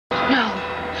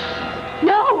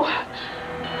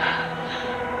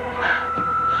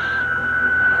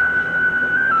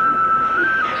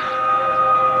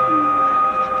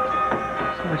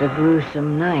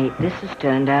gruesome night this has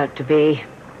turned out to be.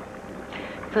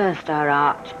 First, our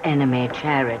arch enemy,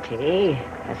 Charity,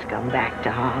 has come back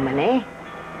to Harmony.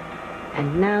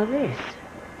 And now this.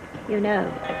 You know,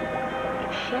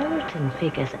 if Sheridan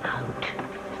figures out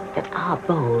that our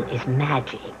bowl is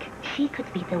magic, she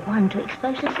could be the one to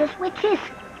expose us as witches.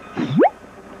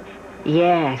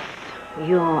 Yes,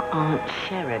 your Aunt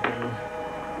Sheridan.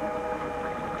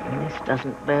 And this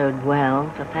doesn't bode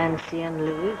well for Fancy and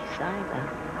Louise either.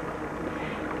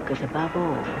 Because above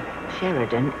all,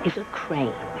 Sheridan is a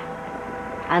crane.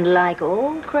 And like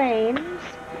all cranes,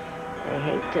 they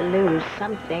hate to lose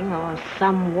something or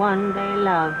someone they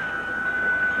love.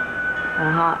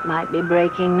 Her heart might be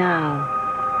breaking now,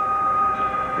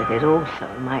 but it also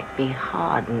might be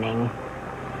hardening.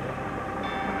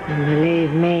 And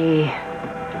believe me,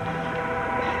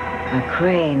 a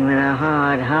crane with a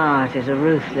hard heart is a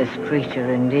ruthless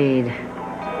creature indeed.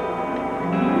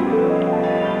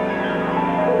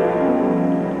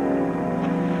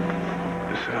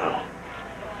 So,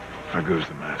 how goes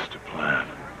the master plan?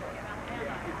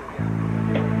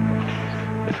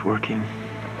 It's working.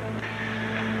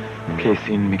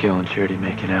 Casey and Miguel and Charity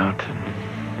making out, and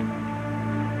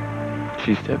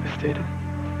she's devastated.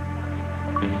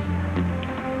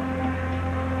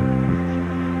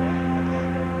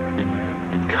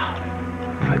 God,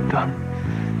 what have I done?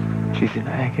 She's in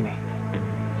agony.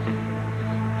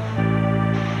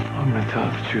 I'm gonna tell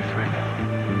her the truth right now.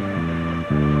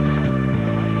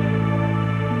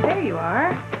 There you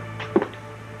are.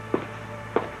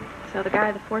 So the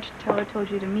guy the fortune teller told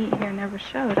you to meet here never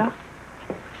showed, huh?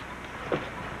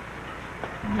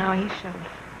 No, he showed.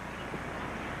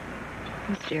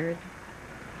 It's Jared.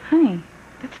 Honey,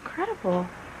 that's incredible.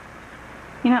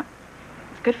 You know,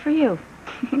 it's good for you.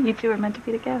 You two are meant to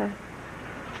be together.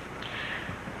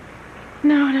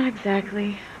 No, not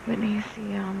exactly. Whitney,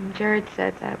 see, Jared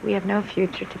said that we have no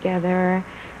future together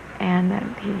and that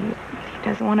he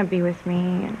doesn't want to be with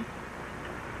me, and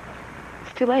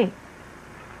it's too late.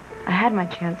 I had my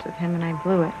chance with him and I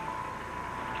blew it.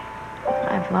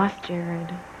 I've lost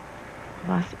Jared. I've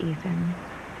lost Ethan.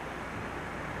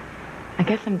 I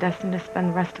guess I'm destined to spend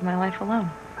the rest of my life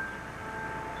alone.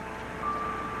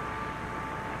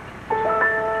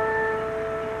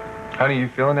 Honey, you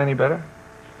feeling any better?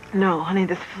 No, honey,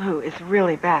 this flu is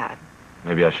really bad.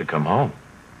 Maybe I should come home.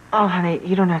 Oh, honey,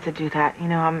 you don't have to do that. You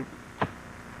know,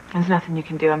 there's nothing you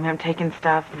can do. I mean, I'm taking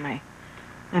stuff, and my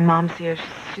mom's here.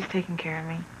 She's taking care of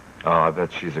me. Oh, I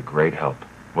bet she's a great help.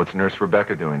 What's Nurse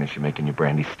Rebecca doing? Is she making you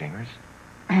brandy stingers?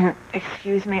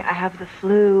 Excuse me, I have the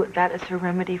flu. That is her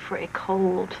remedy for a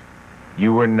cold.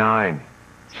 You were 9.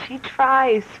 She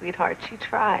tries, sweetheart. She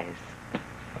tries.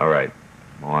 All right.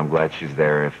 Well, I'm glad she's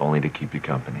there, if only to keep you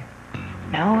company.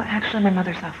 No, actually, my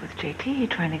mother's off with JT,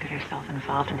 trying to get herself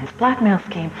involved in his blackmail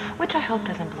scheme, which I hope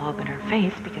doesn't blow up in her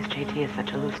face because JT is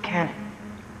such a loose cannon.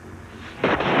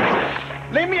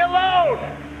 Leave me alone!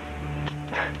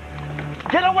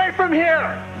 Get away from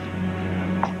here!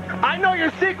 I know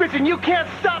your secrets and you can't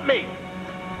stop me!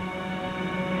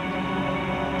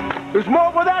 There's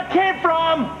more where that came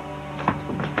from!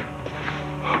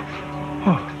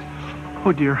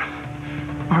 Oh dear.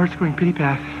 My heart's going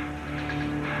pity-pat.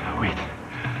 Wait.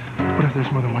 What if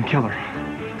there's more than one killer?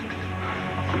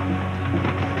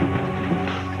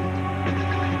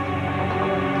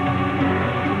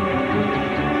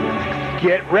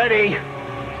 Get ready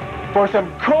for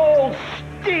some cold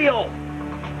steel!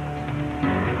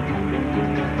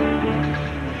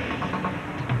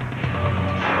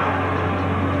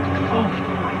 Oh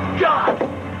my God!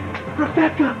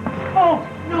 Rebecca! Oh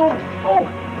no! Oh!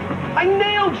 I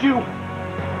nailed you!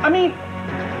 I mean,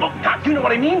 oh God, you know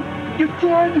what I mean? You're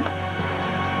dead!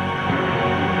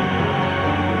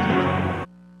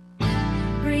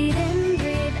 Breathe in,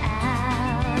 breathe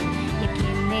out. You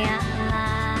keep me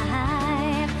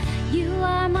alive. You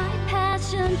are my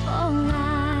passion for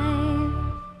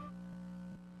life.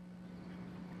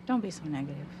 Don't be so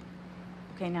negative.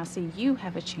 Okay, now see, you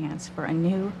have a chance for a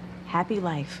new, happy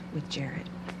life with Jared.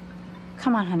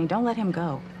 Come on, honey, don't let him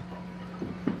go.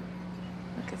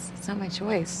 Look, it's not my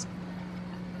choice.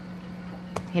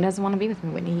 He doesn't want to be with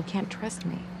me, Whitney. He can't trust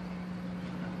me.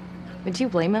 But do you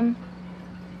blame him?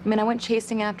 I mean, I went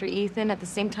chasing after Ethan. At the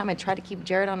same time, I tried to keep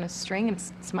Jared on a string, and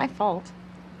it's my fault.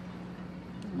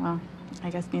 Well, I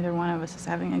guess neither one of us is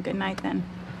having a good night then.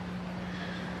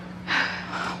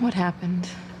 What happened?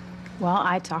 Well,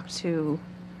 I talked to,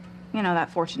 you know,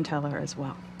 that fortune teller as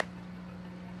well.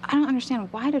 I don't understand.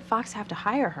 Why did Fox have to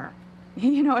hire her?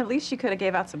 You know, at least she could have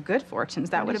gave out some good fortunes.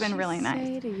 That would have been really nice.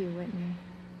 What did she say to you, Whitney?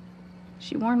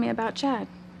 She warned me about Chad.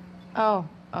 Oh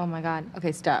my God.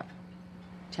 Okay, stop.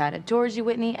 Chad adores you,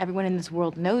 Whitney. Everyone in this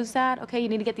world knows that. Okay, you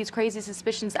need to get these crazy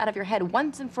suspicions out of your head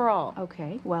once and for all.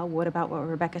 Okay, well, what about what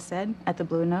Rebecca said at the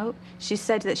Blue Note? She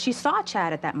said that she saw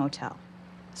Chad at that motel,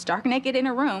 stark naked in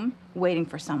a room, waiting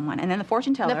for someone. And then the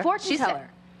fortune teller... The fortune teller.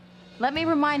 Let me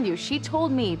remind you, she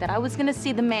told me that I was gonna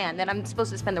see the man that I'm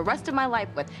supposed to spend the rest of my life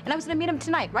with, and I was gonna meet him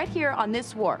tonight, right here on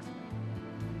this wharf.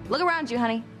 Look around you,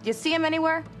 honey. Do you see him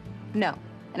anywhere? No.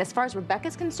 And as far as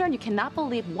Rebecca's concerned, you cannot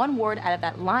believe one word out of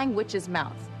that lying witch's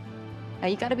mouth. Now,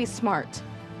 you gotta be smart.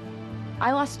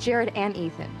 I lost Jared and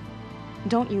Ethan.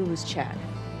 Don't you lose Chad.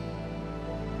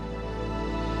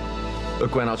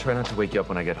 Look, Gwen, I'll try not to wake you up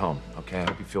when I get home, okay? I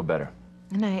hope you feel better.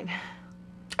 Good night.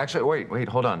 Actually, wait,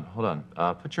 hold on.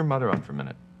 Put your mother on for a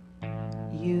minute.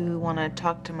 You wanna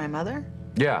talk to my mother?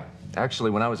 Yeah,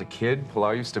 actually, when I was a kid,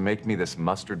 Pilar used to make me this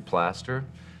mustard plaster.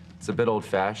 It's a bit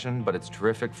old-fashioned, but it's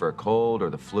terrific for a cold or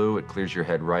the flu. It clears your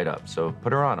head right up. So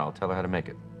put her on. I'll tell her how to make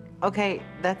it. Okay,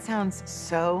 that sounds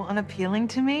so unappealing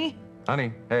to me.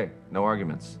 Honey, hey, no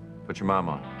arguments. Put your mom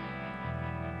on.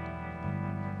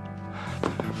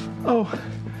 Oh,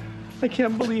 I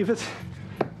can't believe it.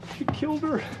 You killed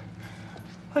her.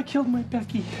 I killed my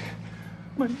Becky.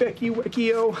 My Becky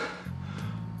Weckio.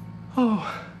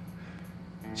 Oh,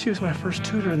 she was my first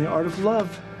tutor in the art of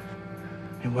love.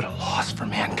 And what a loss for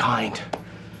mankind.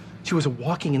 She was a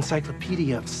walking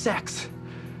encyclopedia of sex.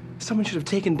 Someone should have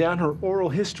taken down her oral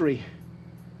history.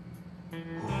 Ooh,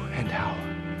 and how?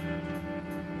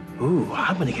 Ooh,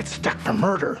 I'm gonna get stuck for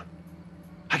murder.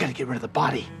 I gotta get rid of the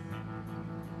body.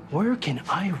 Where can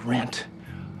I rent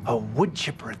a wood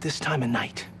chipper at this time of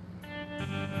night?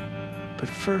 But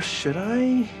first, should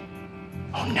I?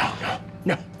 Oh,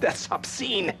 no, that's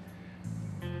obscene.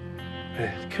 But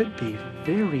it could be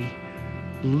very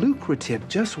lucrative.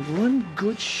 Just one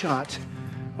good shot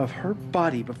of her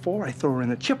body before I throw her in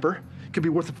the chipper could be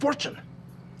worth a fortune.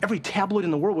 Every tabloid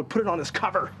in the world would put it on its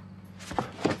cover.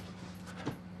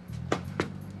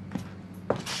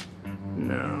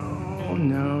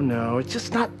 No, it's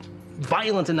just not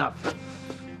violent enough.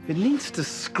 It needs to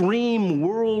scream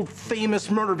world-famous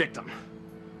murder victim.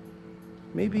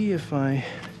 Maybe if I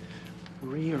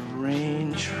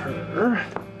rearrange her.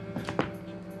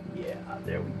 Yeah,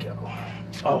 there we go.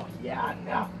 Oh, yeah,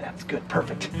 now that's good,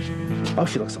 perfect. Oh,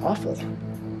 she looks awful.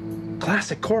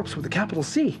 Classic corpse with a capital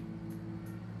C.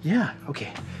 Yeah,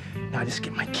 okay. Now I just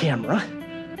get my camera.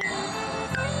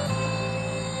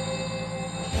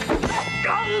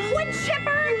 Wood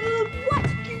chipper? What?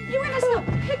 You're gonna sell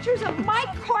pictures of my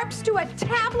corpse to a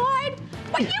tabloid?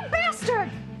 What, you bastard!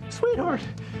 Sweetheart,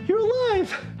 you're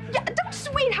alive. Yeah, don't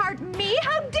sweetheart me.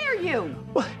 How dare you?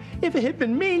 Well, if it had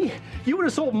been me, you would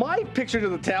have sold my picture to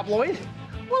the tabloid.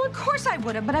 Well, of course I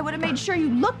would have, but I would have made sure you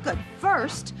look good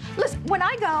first. Listen, when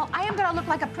I go, I am gonna look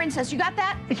like a princess. You got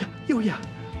that? Yeah.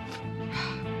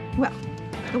 Well,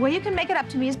 the way you can make it up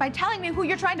to me is by telling me who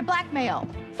you're trying to blackmail.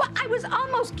 Well, I was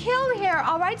almost killed here,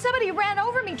 all right? Somebody ran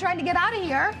over me trying to get out of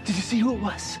here. Did you see who it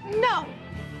was? No.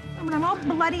 I mean, I'm all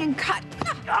bloody and cut.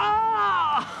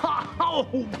 Oh!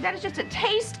 That is just a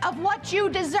taste of what you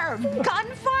deserve.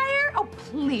 Gunfire? Oh,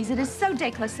 please, it is so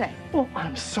déclassé. Well,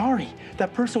 I'm sorry.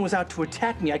 That person was out to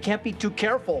attack me. I can't be too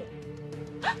careful.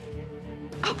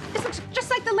 Oh, this looks just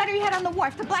like the letter you had on the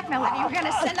wharf, the blackmail letter you were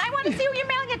gonna send. I want to see who you're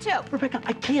mailing it to. Rebecca,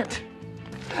 I can't.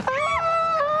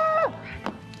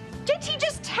 JT,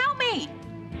 just tell me.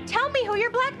 Tell me who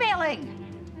you're blackmailing.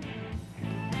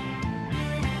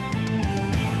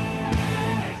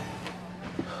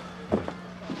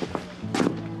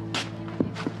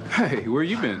 Hey, where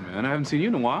you been, man? I haven't seen you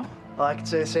in a while. Well, I could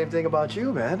say the same thing about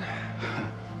you, man.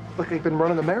 Look like you've been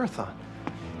running the marathon.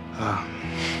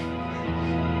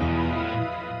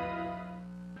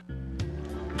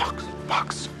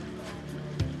 Fox.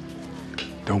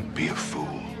 Don't be a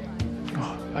fool.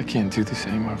 Oh, I can't do this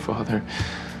anymore, Father.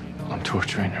 I'm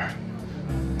torturing her.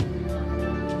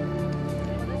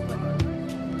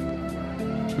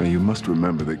 Now, you must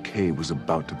remember that Kay was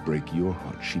about to break your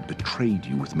heart. She betrayed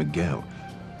you with Miguel.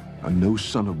 Now, no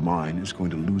son of mine is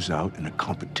going to lose out in a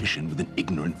competition with an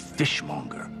ignorant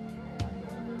fishmonger.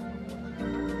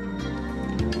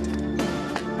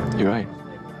 You're right.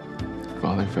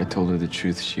 Father, if I told her the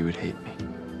truth, she would hate me.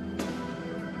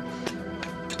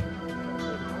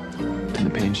 And the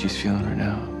pain she's feeling right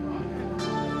now,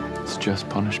 it's just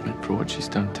punishment for what she's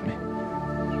done to me.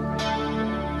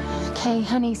 Okay,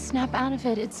 honey, snap out of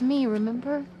it. It's me,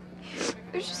 remember?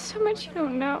 There's just so much you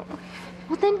don't know.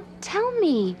 Well, then tell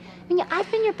me. I mean, I've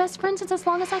been your best friend since as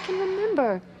long as I can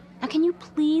remember. Now, can you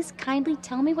please kindly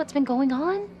tell me what's been going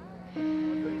on?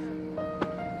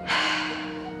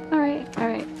 All right.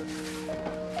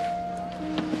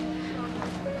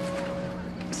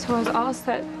 So Well, it's all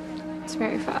set. It's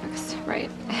Mary Fox, right?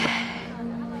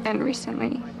 And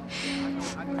recently,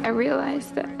 I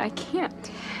realized that I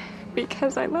can't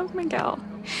because I love Miguel.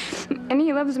 And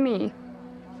he loves me.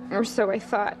 Or so I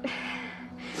thought.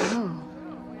 Oh.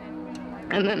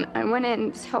 And then I went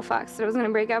in to tell Fox that I was going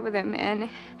to break up with him, and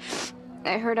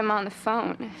I heard him on the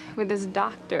phone with his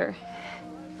doctor.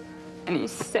 And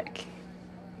he's sick.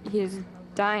 He's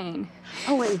dying.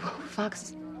 Oh, wait,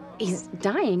 Fox, he's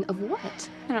dying of what?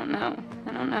 I don't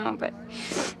know, but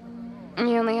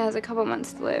he only has a couple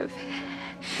months to live.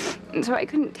 And so I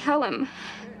couldn't tell him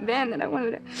then that I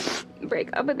wanted to break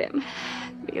up with him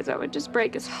because I would just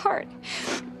break his heart.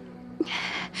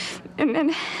 And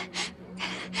then...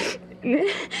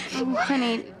 Oh,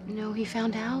 honey, no, he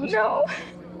found out? No.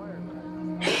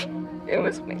 It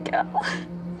was Miguel.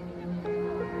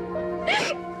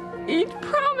 He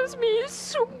promised me, he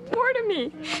swore to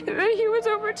me that he was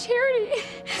over Charity.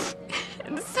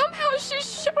 And somehow she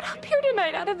showed up here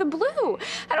tonight out of the blue.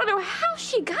 I don't know how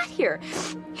she got here.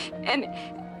 And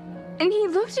he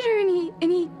looked at her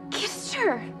and he kissed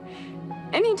her.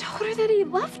 And he told her that he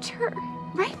loved her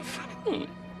right in front of me.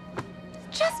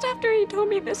 Just after he told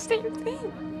me the same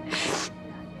thing.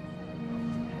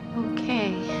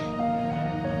 Okay.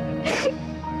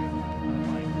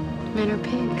 Men are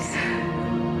pigs.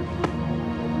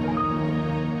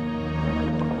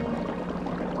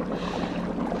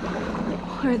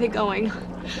 Where are they going?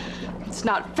 It's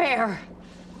not fair.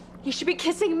 You should be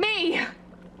kissing me.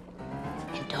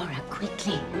 Endora,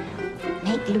 quickly.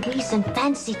 Make Luis and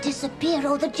Fancy disappear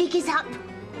or the jig is up.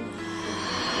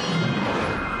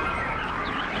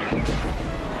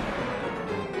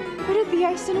 Where did the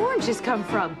ice and oranges come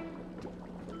from?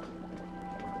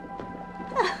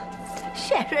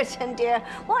 Sheraton, dear,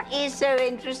 what is so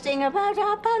interesting about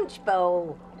our punch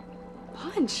bowl?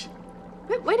 Punch?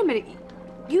 Wait a minute.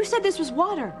 You said this was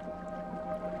water.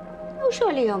 Oh,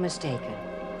 surely you're mistaken.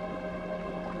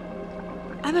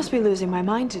 I must be losing my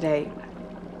mind today.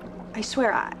 I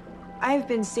swear, I've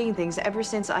been seeing things ever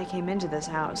since I came into this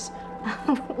house.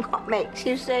 What makes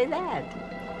you say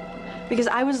that? Because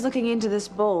I was looking into this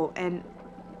bowl, and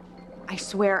I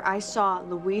swear I saw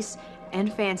Luis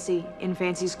and Fancy in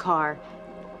Fancy's car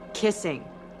kissing.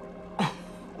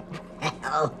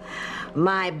 Well,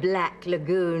 my Black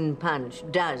Lagoon punch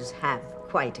does have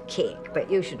quite a kick, but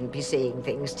you shouldn't be seeing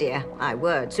things, dear. My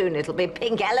word, soon it'll be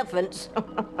pink elephants.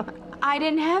 I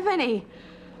didn't have any.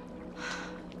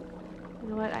 You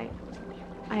know what? I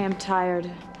am tired.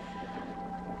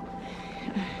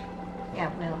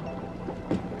 Yeah, well,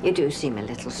 you do seem a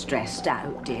little stressed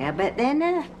out, dear, but then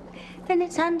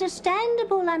it's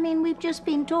understandable. I mean, we've just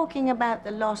been talking about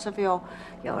the loss of your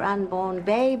unborn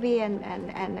baby and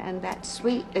that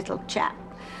sweet little chap,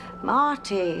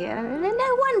 Marty.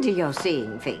 No wonder you're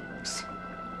seeing things.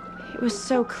 It was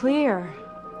so clear.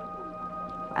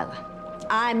 Well,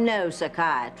 I'm no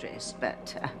psychiatrist,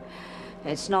 but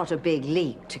it's not a big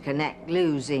leap to connect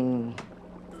losing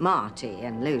Marty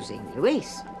and losing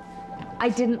Luis. I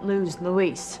didn't lose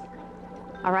Luis,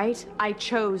 all right? I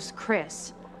chose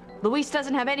Chris. Luis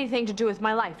doesn't have anything to do with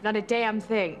my life, not a damn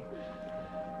thing.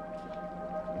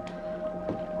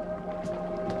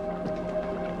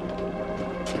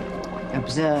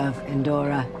 Observe,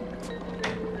 Endora.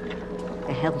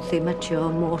 The healthy, mature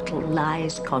mortal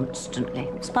lies constantly.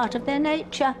 It's part of their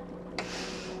nature.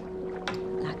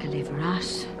 Luckily for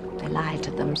us, they lie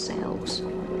to themselves.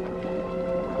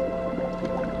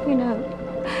 You know,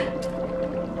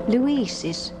 Luis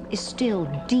is still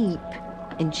deep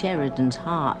in Sheridan's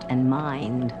heart and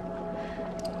mind.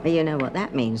 But you know what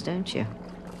that means, don't you?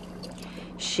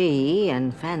 She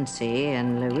and Fancy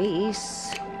and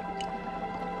Luis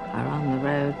are on the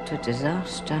road to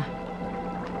disaster.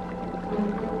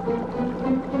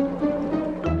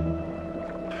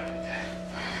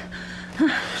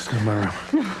 Let's go to my room.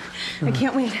 No, I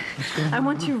can't wait. I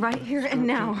want you right here and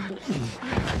now.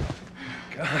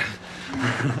 God.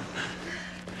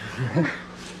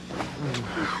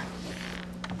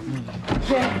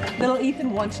 There, little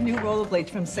Ethan wants new rollerblades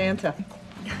from Santa.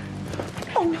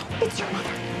 Oh, no, it's your mother.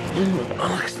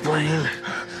 I'll explain.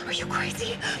 Are you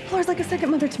crazy? Laura's like a second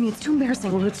mother to me. It's too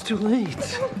embarrassing. Well, it's too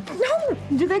late. No!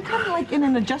 Do they come like in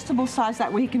an adjustable size?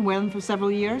 That way he can wear them for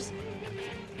several years?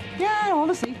 Yeah, all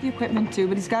the safety equipment too,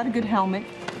 but he's got a good helmet.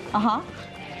 Uh-huh.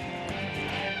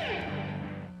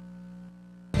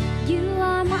 You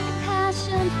are my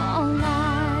passion for life.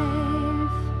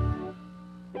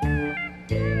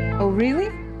 Oh, really?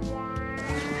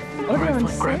 All right,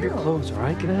 fine. Grab your clothes, all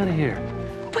right? Get out of here.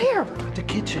 Where? The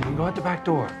kitchen. You go out the back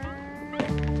door.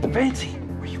 Fancy,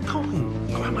 where you going?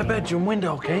 Go out my bedroom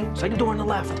window, okay? Second door on the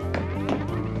left.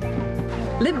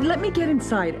 Let me get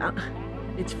inside.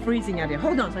 It's freezing out here.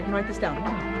 Hold on so I can write this down.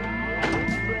 Hold on.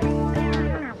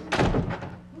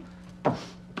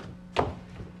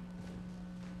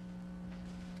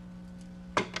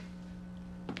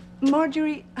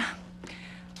 Marjorie,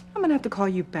 I'm gonna have to call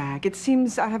you back. It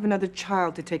seems I have another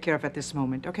child to take care of at this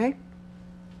moment, okay?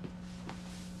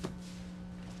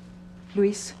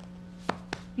 Luis.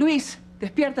 Luis,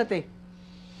 despiértate.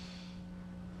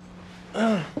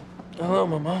 Hello,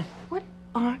 Mama. What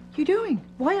are you doing?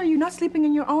 Why are you not sleeping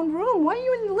in your own room? Why are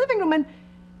you in the living room? And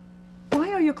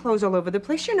why are your clothes all over the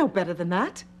place? You know better than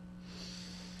that.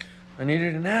 I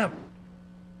needed a nap.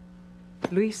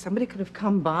 Luis, somebody could have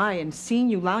come by and seen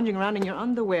you lounging around in your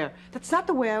underwear. That's not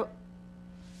the way I...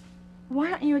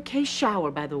 Why aren't you at Kay's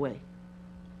shower, by the way?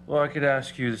 Well, I could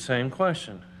ask you the same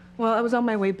question. Well, I was on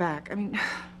my way back. I mean,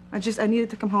 I needed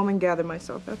to come home and gather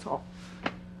myself, that's all.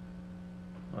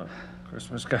 What,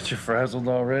 Christmas got you frazzled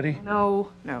already?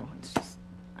 No, it's just...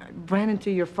 I ran into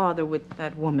your father with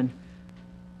that woman.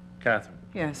 Catherine.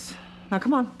 Yes. Now,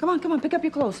 come on, pick up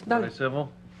your clothes. Are they civil?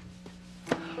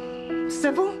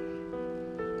 Civil?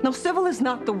 No, civil is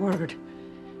not the word.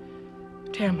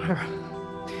 Damn her.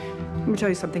 Let me tell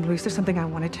you something, Luis. There's something I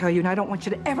want to tell you, and I don't want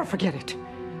you to ever forget it.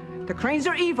 The Cranes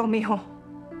are evil, mijo.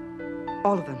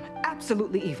 All of them.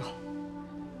 Absolutely evil.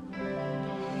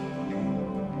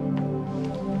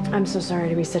 I'm so sorry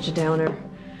to be such a downer.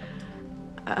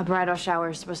 A bridal shower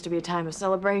is supposed to be a time of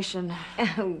celebration.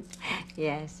 Oh,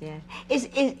 yes.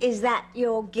 Is that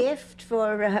your gift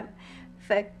for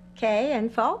Kay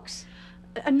and Fox?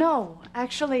 No,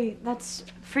 actually, that's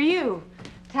for you,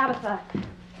 Tabitha.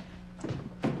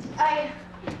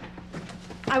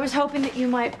 I was hoping that you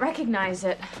might recognize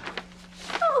it.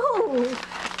 Oh,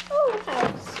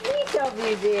 how sweet of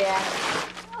you, dear.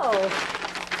 Oh,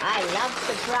 I love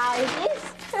surprises.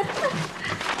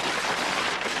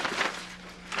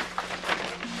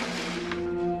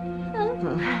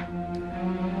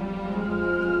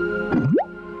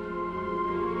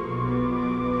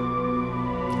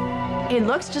 It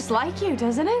looks just like you,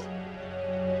 doesn't it?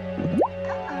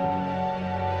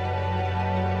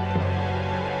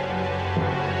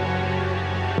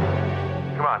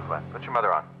 Come on, Glenn. Put your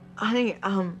mother on. Honey,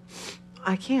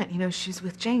 I can't. You know, she's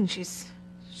with Jane. She's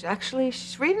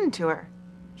reading to her.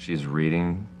 She's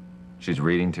reading? She's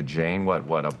reading to Jane?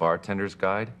 What, a bartender's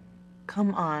guide?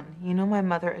 Come on. You know my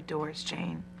mother adores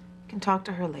Jane. You can talk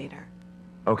to her later.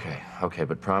 Okay,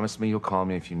 but promise me you'll call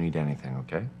me if you need anything,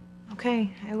 okay?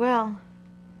 Okay, I will.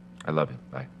 I love you.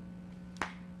 Bye.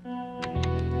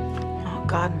 Oh,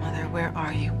 Godmother, where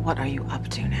are you? What are you up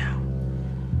to now?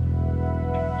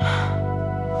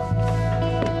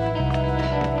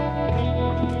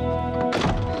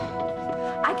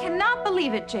 I cannot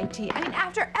believe it, JT. I mean,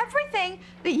 after everything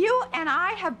that you and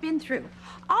I have been through,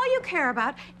 all you care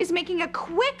about is making a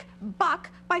quick buck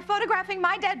by photographing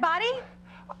my dead body?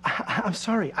 I'm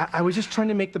sorry. I was just trying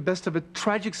to make the best of a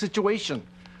tragic situation.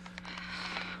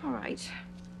 All right.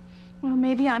 Well,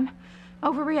 maybe I'm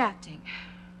overreacting.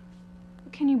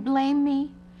 But can you blame me?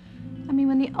 I mean,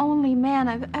 when the only man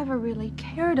I've ever really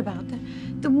cared about,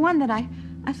 the one that I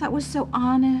thought was so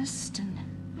honest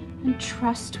and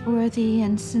trustworthy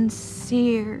and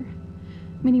sincere,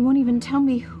 I mean, he won't even tell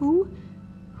me who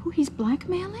he's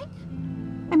blackmailing?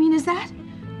 I mean, is that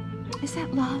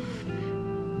love?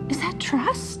 Is that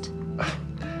trust?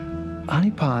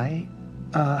 Honey Pie,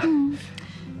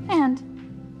 And,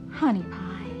 Honey Pie,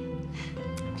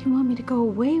 if you want me to go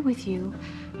away with you,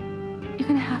 you're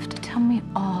gonna have to tell me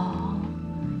all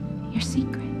your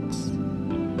secrets.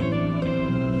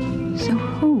 So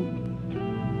who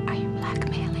are you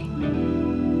blackmailing?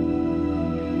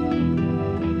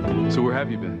 So where have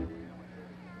you been?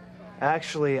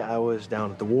 Actually, I was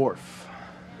down at the wharf.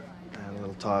 I had a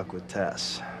little talk with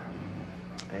Tess.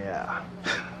 Yeah.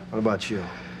 What about you?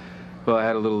 Well, I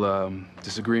had a little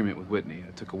disagreement with Whitney.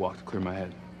 I took a walk to clear my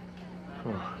head.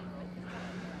 Huh.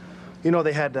 You know,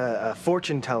 they had a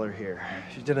fortune teller here.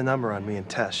 She did a number on me and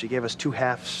Tess. She gave us 2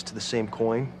 halves to the same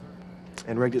coin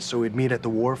and rigged it so we'd meet at the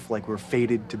wharf like we're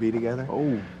fated to be together.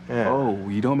 Oh. Yeah. Oh,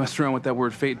 you don't mess around with that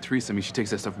word fate, Teresa. I mean, she takes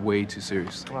that stuff way too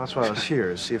seriously. Well, that's why I was here,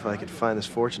 to see if I could find this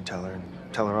fortune teller and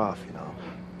tell her off, you know.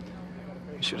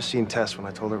 You should have seen Tess when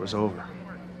I told her it was over.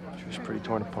 She was pretty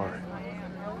torn apart.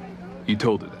 You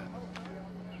told her that?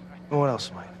 Well, what else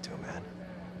am I gonna do, man?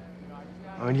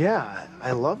 I mean, yeah,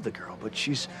 I love the girl, but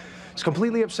she's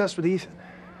completely obsessed with Ethan.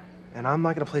 And I'm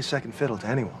not gonna play second fiddle to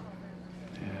anyone.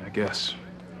 Yeah, I guess.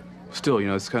 Still, you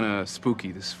know, it's kind of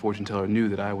spooky. This fortune teller knew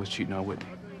that I was cheating on Whitney.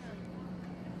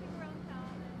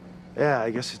 Yeah,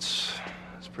 I guess it's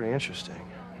pretty interesting.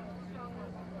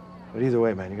 But either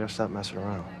way, man, you gotta stop messing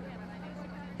around.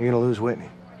 You're gonna lose Whitney.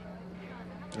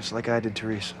 Just like I did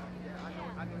Teresa.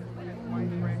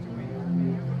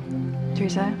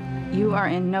 Teresa, you are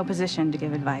in no position to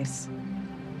give advice.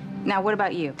 Now, what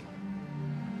about you?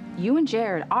 You and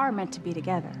Jared are meant to be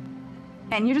together.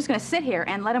 And you're just gonna sit here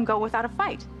and let him go without a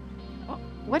fight.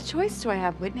 What choice do I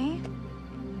have, Whitney?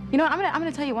 You know what, I'm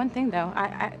gonna tell you one thing, though.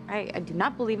 I do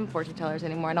not believe in fortune tellers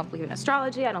anymore. I don't believe in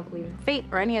astrology. I don't believe in fate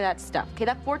or any of that stuff. Okay,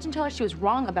 that fortune teller, she was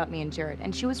wrong about me and Jared,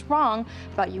 and she was wrong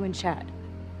about you and Chad.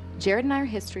 Jared and I are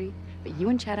history, but you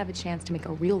and Chad have a chance to make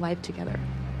a real life together.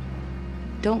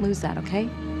 Don't lose that, okay?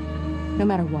 No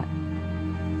matter what.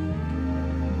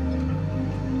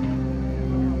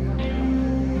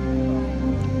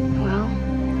 Well,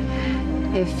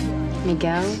 if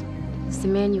Miguel is the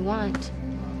man you want,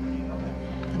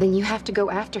 then you have to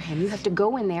go after him. You have to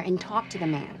go in there and talk to the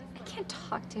man. I can't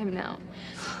talk to him now.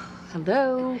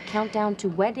 Hello, countdown to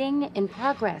wedding in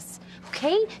progress.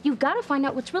 Okay? You've got to find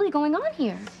out what's really going on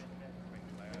here.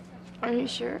 Are you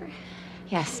sure?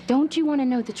 Yes. Don't you want to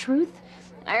know the truth?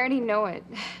 I already know it.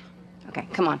 Okay,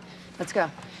 come on. Let's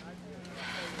go.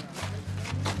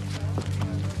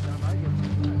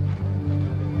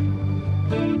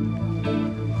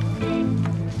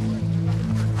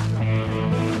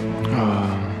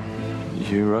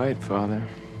 You're right, Father.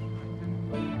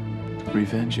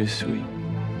 Revenge is sweet.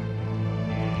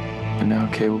 And now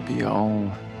Kay will be all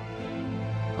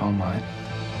mine.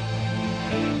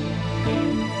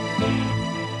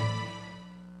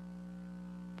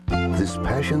 This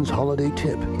Passions Holiday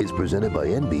Tip is presented by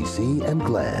NBC and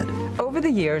GLAAD. Over the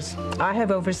years, I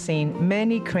have overseen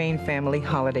many Crane family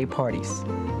holiday parties.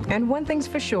 And one thing's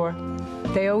for sure,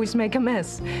 they always make a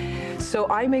mess. So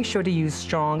I make sure to use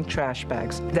strong trash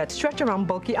bags that stretch around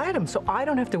bulky items so I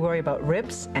don't have to worry about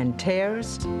rips and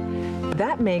tears.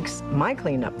 That makes my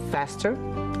cleanup faster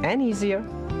and easier.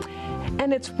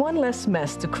 And it's one less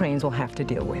mess the Cranes will have to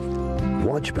deal with.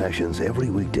 Watch Passions every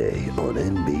weekday on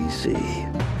NBC.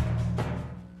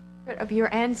 Of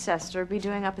your ancestor be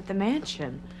doing up at the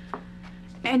mansion.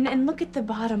 And look at the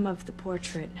bottom of the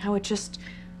portrait, how it just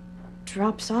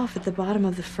drops off at the bottom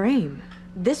of the frame.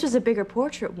 This was a bigger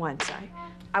portrait once.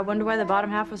 I wonder why the bottom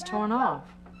half was torn off.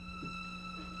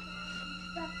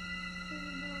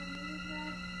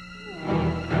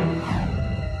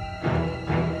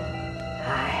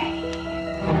 Aye,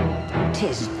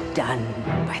 'tis done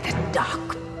by the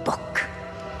dark book.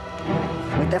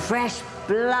 With the fresh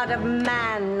blood of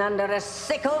man under a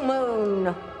sickle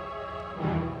moon.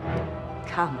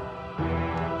 Come,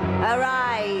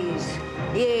 arise,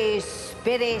 ye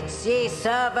spirits, ye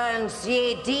servants,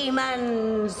 ye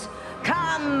demons.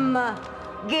 Come,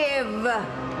 give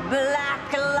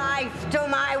black life to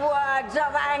my words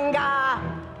of anger.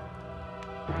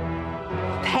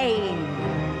 Pain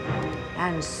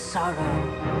and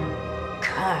sorrow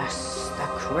curse the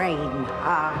Crane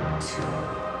heart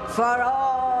for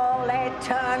all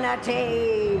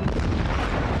eternity.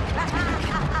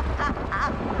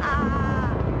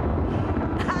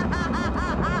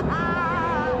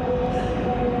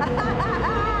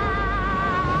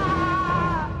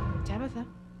 Tabitha,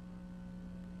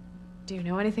 do you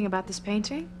know anything about this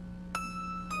painting?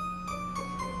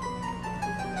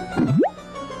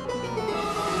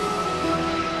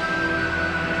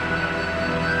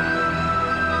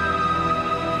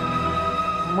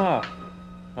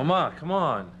 Mama, come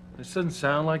on. This doesn't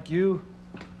sound like you.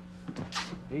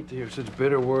 I hate to hear such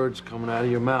bitter words coming out of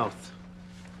your mouth.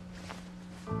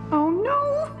 Oh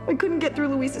no! I couldn't get through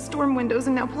Luisa's storm windows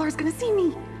and now Pilar's gonna see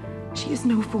me. She is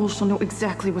no fool, she'll know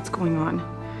exactly what's going on.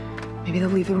 Maybe they'll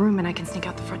leave the room and I can sneak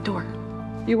out the front door.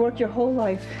 You work your whole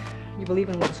life. You believe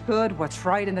in what's good, what's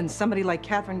right, and then somebody like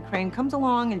Catherine Crane comes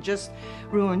along and just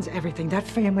ruins everything. That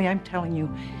family, I'm telling you,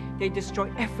 they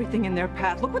destroy everything in their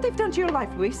path. Look what they've done to your life,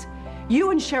 Luis.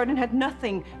 You and Sheridan had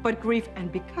nothing but grief,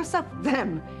 and because of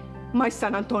them, my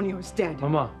son Antonio is dead.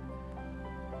 Mama,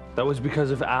 that was because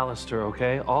of Alistair,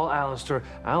 okay? All Alistair.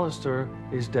 Alistair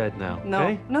is dead now,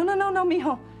 okay? No,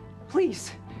 mijo.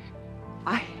 Please.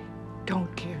 I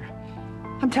don't care.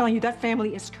 I'm telling you, that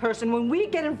family is cursed, and when we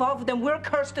get involved with them, we're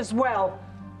cursed as well.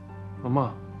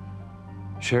 Mama,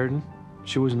 Sheridan,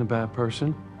 she wasn't a bad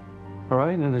person, all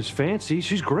right? And there's Fancy,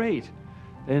 she's great.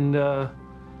 And,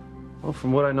 well,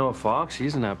 from what I know of Fox, he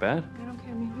isn't that bad. I don't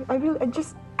care,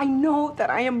 mijo. I know that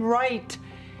I am right.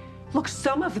 Look,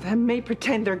 some of them may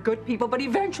pretend they're good people, but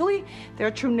eventually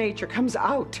their true nature comes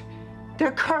out.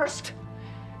 They're cursed.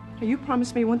 Now, you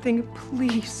promise me one thing,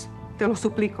 please. Te lo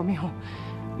suplico, mijo.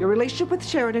 Your relationship with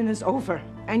Sheridan is over,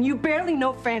 and you barely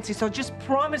know Fancy, so just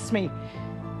promise me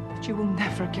that you will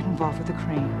never get involved with the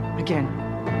Crane again.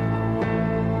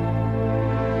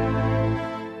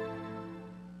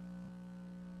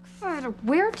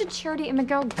 Where did Charity and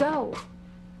Miguel go?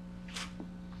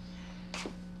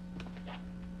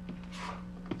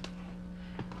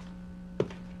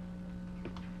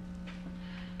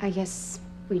 I guess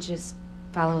we just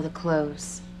follow the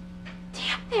clothes.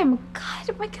 Damn them.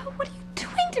 God, Miguel, what are you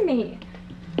doing to me?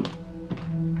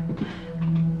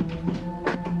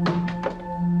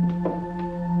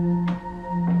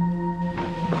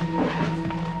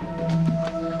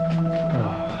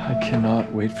 I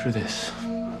cannot wait for this.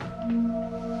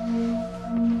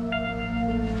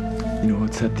 You know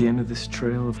what's at the end of this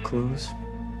trail of clothes?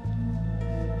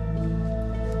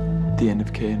 The end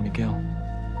of Kay and Miguel.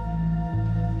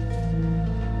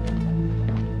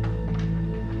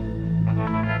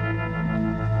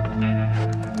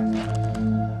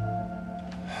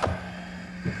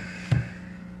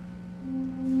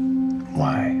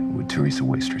 Why would Teresa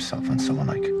waste herself on someone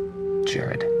like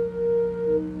Jared?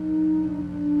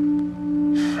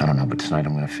 I don't know, but tonight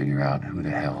I'm gonna figure out who the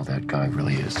hell that guy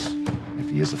really is. If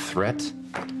he is a threat,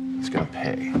 he's gonna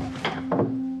pay.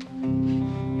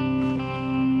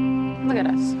 Look at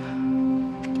us.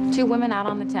 2 women out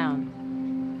on the town.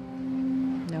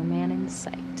 No man in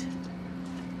sight.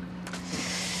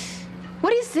 What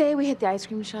do you say we hit the ice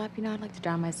cream shop? You know, I'd like to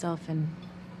drown myself in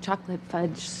chocolate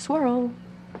fudge swirl.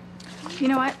 You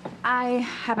know what? I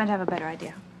happen to have a better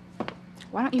idea.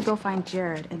 Why don't you go find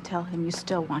Jared and tell him you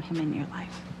still want him in your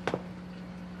life?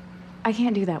 I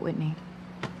can't do that, Whitney.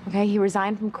 Okay, he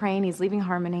resigned from Crane. He's leaving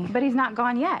Harmony. But he's not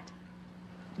gone yet.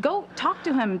 Go talk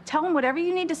to him. Tell him whatever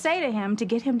you need to say to him to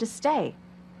get him to stay.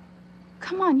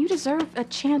 Come on, you deserve a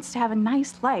chance to have a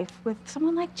nice life with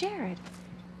someone like Jared.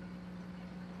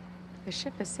 The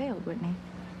ship has sailed, Whitney.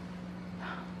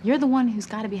 You're the one who's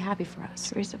got to be happy for us.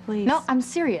 Teresa, please. No, I'm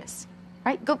serious.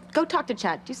 Right? Go talk to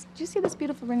Chad. Do you see this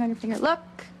beautiful ring on your finger? Look,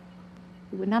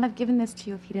 he would not have given this to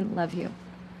you if he didn't love you.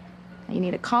 Now, you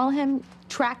need to call him,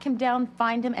 track him down,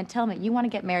 find him, and tell him that you want to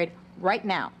get married right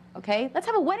now. Okay? Let's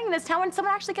have a wedding in this town when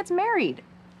someone actually gets married.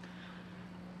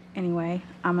 Anyway,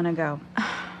 I'm gonna go.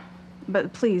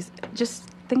 But please,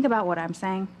 just think about what I'm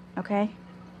saying, okay?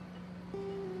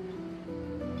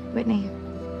 Whitney,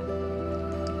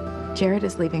 Jared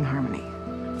is leaving Harmony.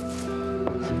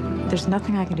 There's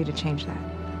nothing I can do to change that.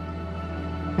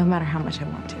 No matter how much I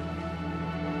want to.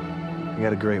 You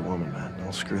got a great woman, man.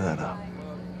 Don't screw that up.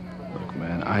 Look,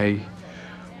 man, I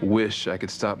wish I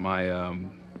could stop my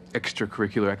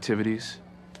extracurricular activities,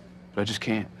 but I just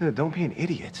can't. Don't be an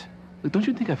idiot. Look, don't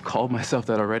you think I've called myself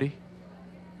that already?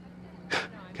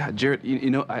 God, Jared, you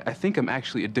know, I think I'm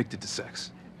actually addicted to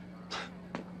sex.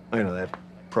 I know, they have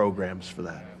programs for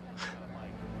that.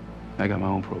 I got my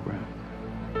own program.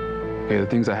 Okay, the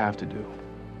things I have to do.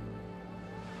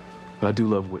 But I do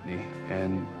love Whitney,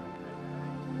 and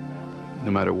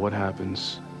no matter what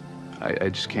happens, I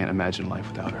just can't imagine life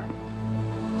without her.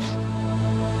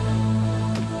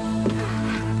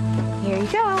 Here you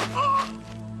go.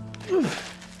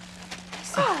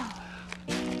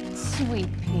 Sweet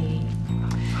pea.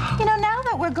 You know, now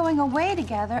that we're going away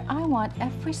together, I want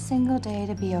every single day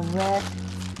to be a red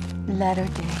letter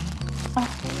day. Oh,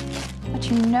 but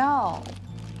you know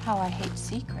how I hate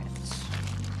secrets.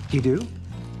 You do?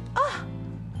 Oh,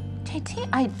 Titi,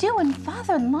 I do. And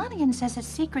Father Lonian says that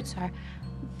secrets are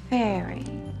very,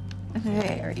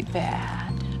 very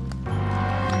bad.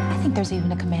 I think there's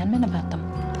even a commandment about them.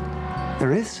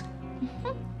 There is?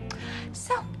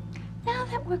 So, now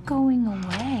that we're going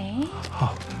away...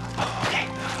 Okay.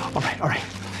 All right.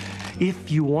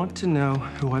 If you want to know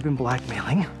who I've been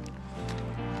blackmailing,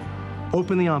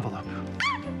 open the envelope.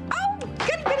 Oh,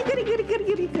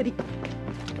 goody.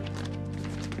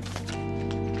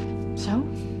 So,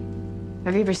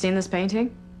 have you ever seen this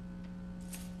painting?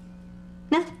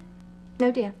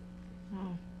 No, dear.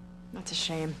 Oh, that's a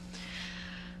shame.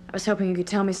 I was hoping you could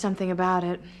tell me something about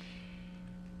it.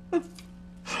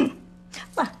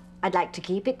 Well, I'd like to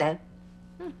keep it, though.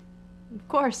 Of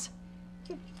course.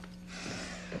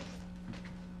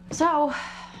 So,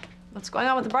 what's going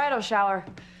on with the bridal shower?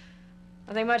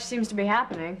 Nothing much seems to be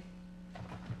happening.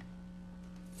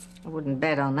 I wouldn't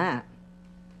bet on that.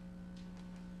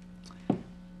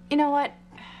 You know what?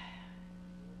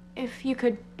 If you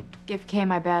could give Kay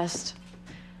my best.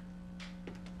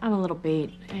 I'm a little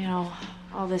beat, you know,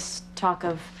 all this talk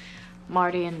of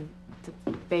Marty and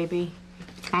the baby.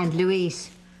 And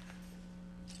Luis.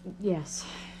 Yes.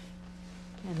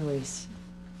 And Luis.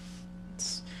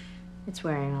 It's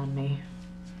wearing on me.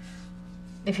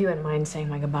 If you wouldn't mind saying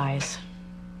my goodbyes.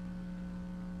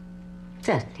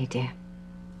 Certainly, dear.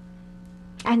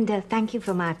 And thank you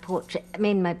for my portrait. I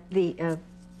mean, the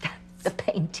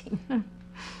painting.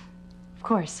 Of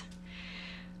course.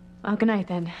 Well, good night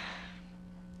then.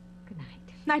 Good night.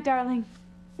 Night, darling.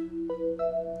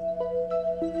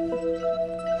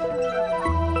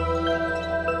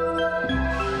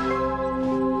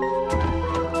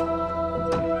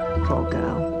 Poor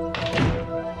girl.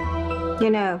 You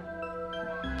know,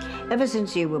 ever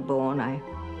since you were born, I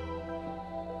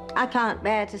can't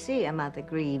bear to see a mother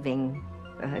grieving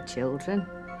for her children.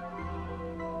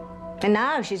 And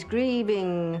now she's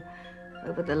grieving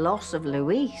over the loss of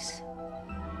Luis.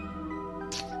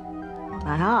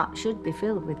 My heart should be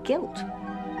filled with guilt.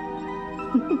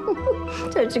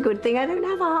 So it's a good thing I don't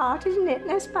have a heart, isn't it,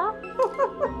 Nespa?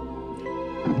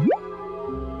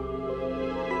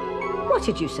 What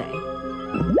did you say?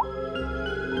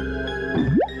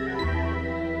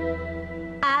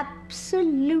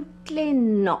 Absolutely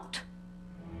not.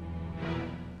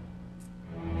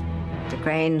 The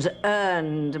Cranes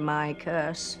earned my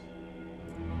curse.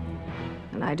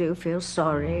 And I do feel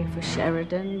sorry for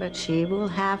Sheridan, but she will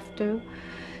have to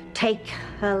take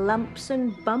her lumps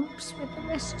and bumps with the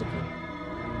rest of them.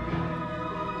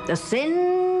 The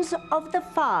sins of the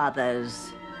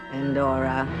fathers,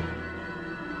 Endora.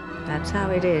 That's how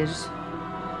it is.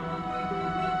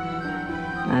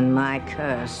 And my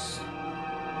curse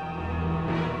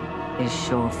is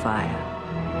surefire.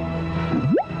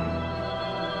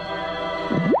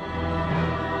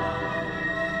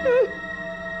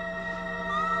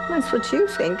 That's what you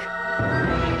think.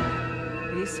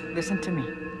 Please, listen to me.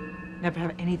 Never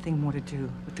have anything more to do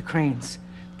with the Cranes.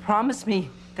 Promise me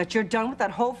that you're done with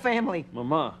that whole family.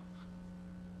 Mama,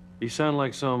 you sound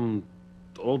like some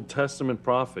Old Testament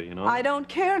prophet, you know? I don't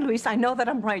care, Luis. I know that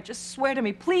I'm right. Just swear to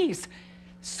me, please.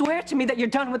 Swear to me that you're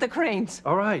done with the Cranes.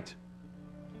 All right.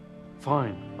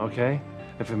 Fine, okay?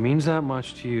 If it means that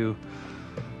much to you,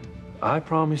 I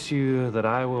promise you that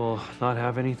I will not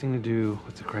have anything to do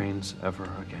with the Cranes ever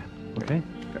again, okay?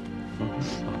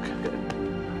 Okay.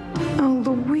 Oh,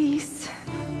 Luis,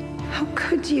 how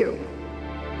could you?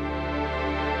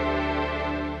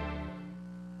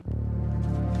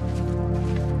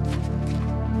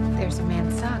 There's a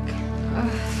man's sock.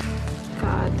 Oh,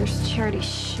 God, there's Charity's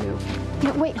shoe.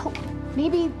 No, wait, hold.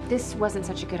 Maybe this wasn't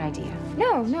such a good idea.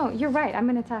 No, you're right. I'm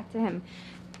gonna talk to him.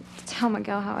 Tell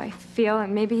Miguel how I feel,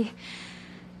 and maybe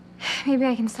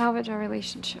I can salvage our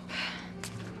relationship.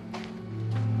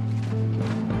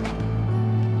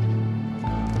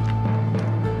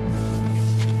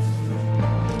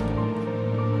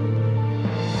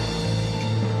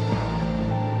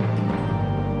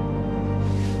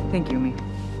 Thank you, Amy.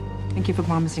 Thank you for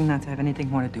promising not to have anything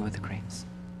more to do with the Cranes.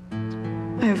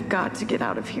 I have got to get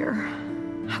out of here.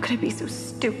 How could I be so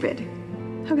stupid?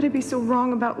 How could I be so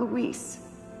wrong about Luis?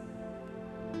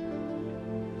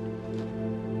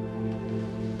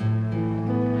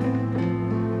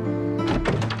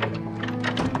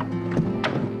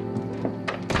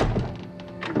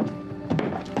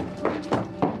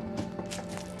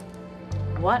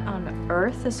 What on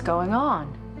earth is going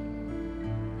on?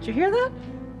 Did you hear that?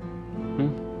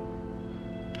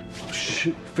 Oh,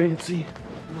 shoot, Fancy.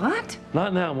 What?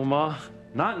 Not now, Mama.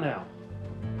 Not now.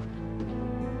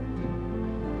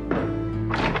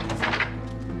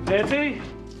 Fancy?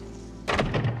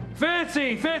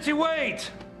 Fancy! Fancy,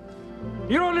 wait!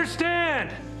 You don't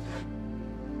understand!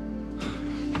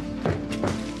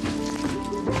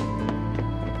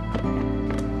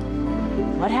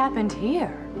 What happened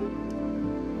here?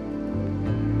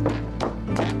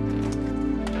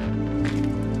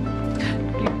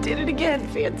 You did it again,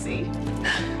 Fancy.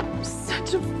 I'm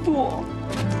such a fool.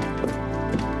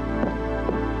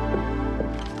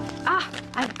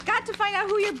 I've got to find out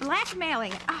who you're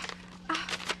blackmailing.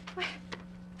 What?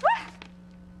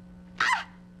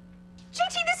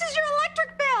 JT, this is your electric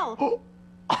bill.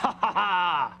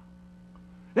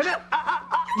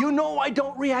 You know I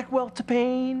don't react well to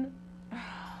pain.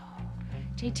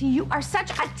 JT, you are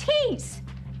such a tease.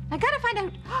 I gotta find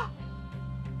out.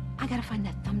 I gotta find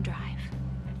that thumb drive.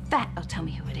 That'll tell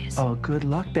me who it is. Oh, good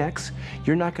luck, Bex.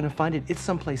 You're not gonna find it. It's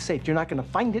someplace safe. You're not gonna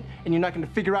find it, and you're not gonna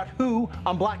figure out who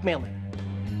I'm blackmailing.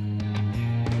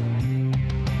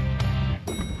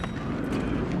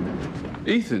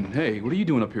 Ethan, hey, what are you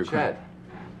doing up here, Chad.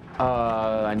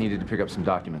 I needed to pick up some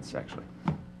documents, actually.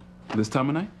 This time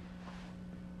of night?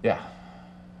 Yeah.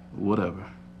 Whatever.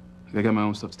 I got my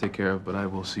own stuff to take care of, but I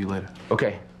will see you later.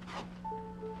 Okay.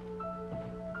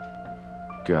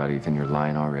 God, Ethan, you're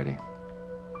lying already.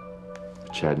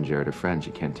 If Chad and Jared are friends,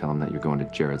 you can't tell them that you're going to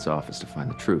Jared's office to find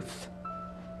the truth.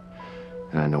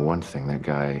 And I know one thing, that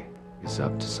guy is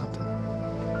up to something.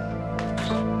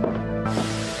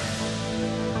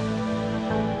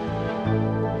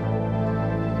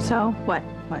 So, what?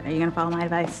 What, are you gonna follow my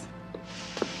advice?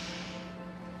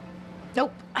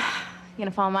 Nope. You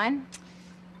gonna follow mine?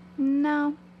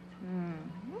 No.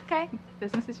 Okay.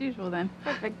 Business as usual then.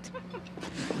 Perfect.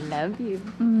 Love you.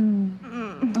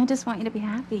 I just want you to be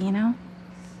happy, you know?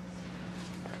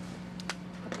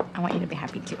 I want you to be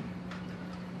happy too.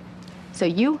 So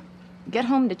you get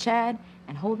home to Chad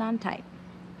and hold on tight.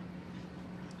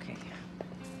 Okay.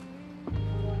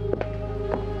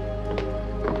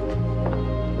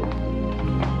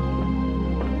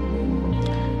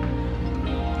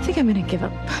 I think I'm gonna give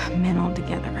up men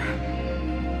altogether.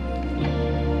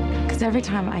 Because every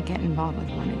time I get involved with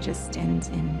one, it just ends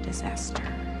in disaster.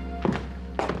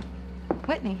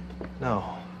 Whitney.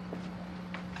 No.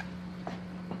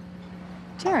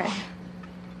 Jared.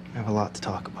 I have a lot to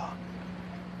talk about.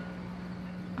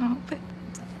 Oh, but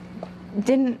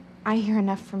didn't I hear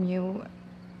enough from you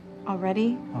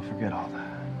already? I'll forget all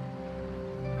that.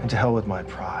 And to hell with my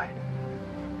pride.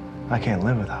 I can't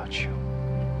live without you.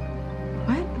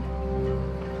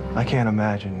 What? I can't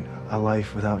imagine a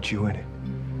life without you in it.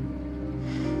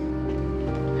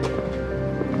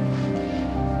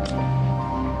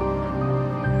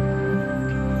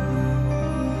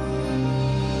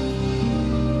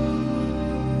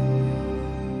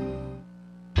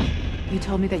 You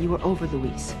told me that you were over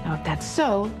Luis. Now, if that's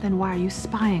so, then why are you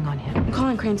spying on him? I'm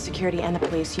calling Crane's security and the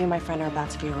police. You and my friend are about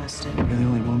to be arrested. You're the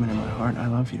only woman in my heart. I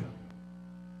love you.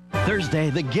 Thursday,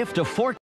 the gift of 4